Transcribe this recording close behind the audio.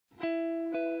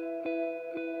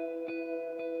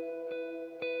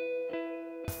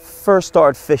first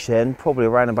started fishing probably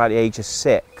around about the age of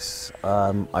 6.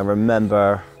 I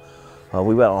remember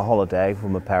we went on a holiday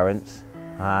with my parents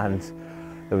and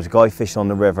there was a guy fishing on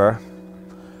the river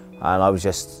and I was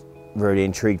just really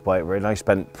intrigued by it really. I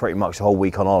spent pretty much the whole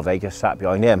week on holiday just sat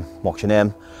behind him, watching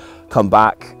him. Come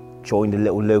back, joined a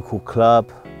little local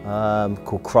club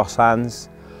called Cross Hands,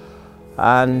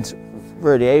 and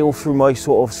really all through my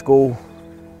sort of school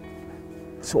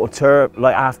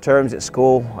like half terms at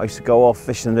school, I used to go off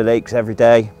fishing in the lakes every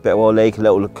day. Bitterwell Lake, a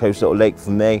little close little lake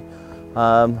for me,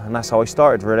 and that's how I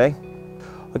started really.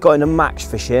 I got into match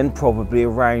fishing probably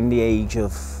around the age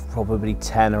of probably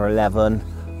 10 or 11.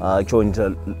 I joined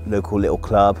a local little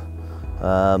club,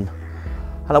 and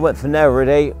I went from there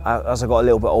really. As I got a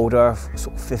little bit older,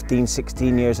 sort of 15,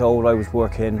 16 years old, I was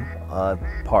working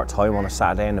part-time on a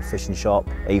Saturday in a fishing shop,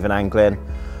 Avon Angling.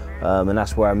 And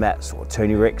that's where I met sort of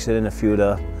Tony Rickson and a few of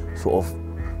the sort of,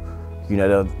 you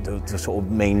know, the sort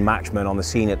of main matchmen on the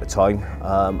scene at the time.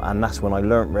 And that's when I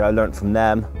learned from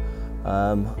them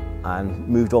and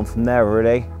moved on from there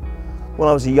really. When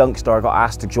I was a youngster, I got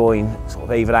asked to join sort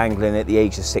of Avon Angling at the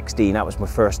age of 16. That was my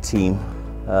first team.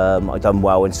 I'd done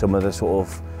well in some of the sort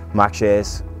of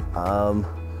matches.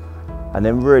 And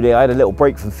then really I had a little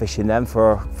break from fishing then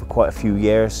for quite a few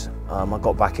years. I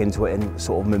got back into it in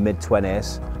sort of my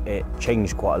mid-20s. It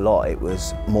changed quite a lot. It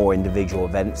was more individual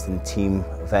events than team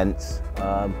events.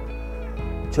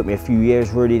 It took me a few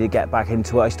years really to get back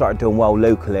into it. I started doing well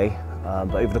locally,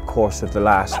 but over the course of the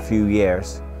last few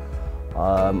years,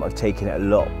 I've taken it a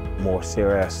lot more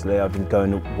seriously. I've been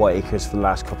going to Whiteacres for the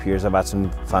last couple of years. I've had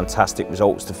some fantastic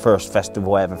results. The first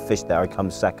festival I ever fished there, I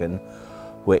come second,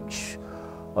 which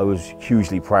I was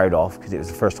hugely proud of because it was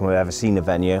the first time I've ever seen the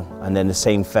venue. And then the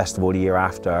same festival the year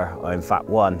after, I in fact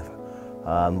won,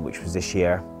 which was this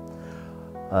year.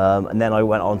 And then I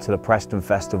went on to the Preston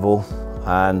Festival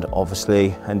and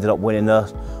obviously ended up winning the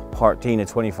Parkdean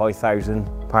of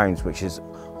 £25,000, which is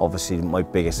obviously my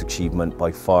biggest achievement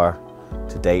by far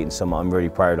to date and something I'm really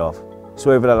proud of.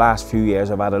 So over the last few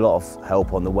years I've had a lot of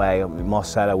help on the way. I mean,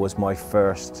 Marcella was my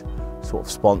first sort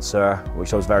of sponsor,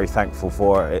 which I was very thankful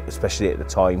for, especially at the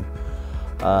time.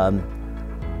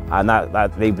 And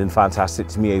they've been fantastic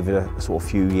to me over the sort of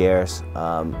few years.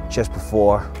 Just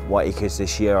before Whiteacres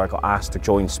this year, I got asked to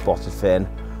join Spotted Fin,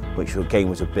 which again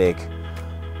was I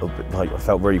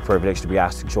felt really privileged to be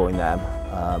asked to join them.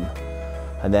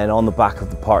 And then on the back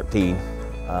of the Parkdean,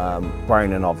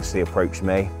 Browning obviously approached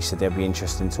me. He said they'd be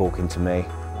interested in talking to me.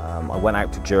 I went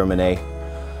out to Germany.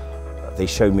 They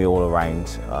showed me all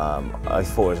around. I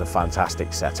thought it was a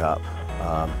fantastic setup.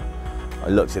 I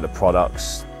looked at the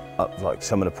products, like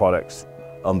some of the products,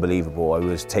 unbelievable. I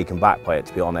was taken back by it,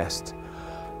 to be honest.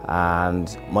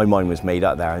 And my mind was made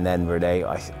up there and then really.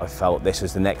 I felt this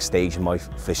was the next stage in my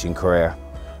fishing career.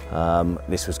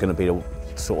 This was going to be the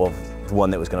one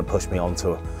that was going to push me on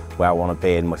to where I want to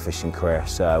be in my fishing career.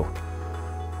 So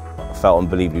I felt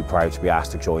unbelievably proud to be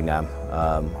asked to join them.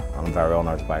 I'm very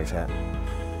honoured about it.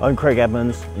 I'm Craig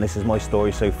Edmunds and this is my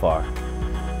story so far.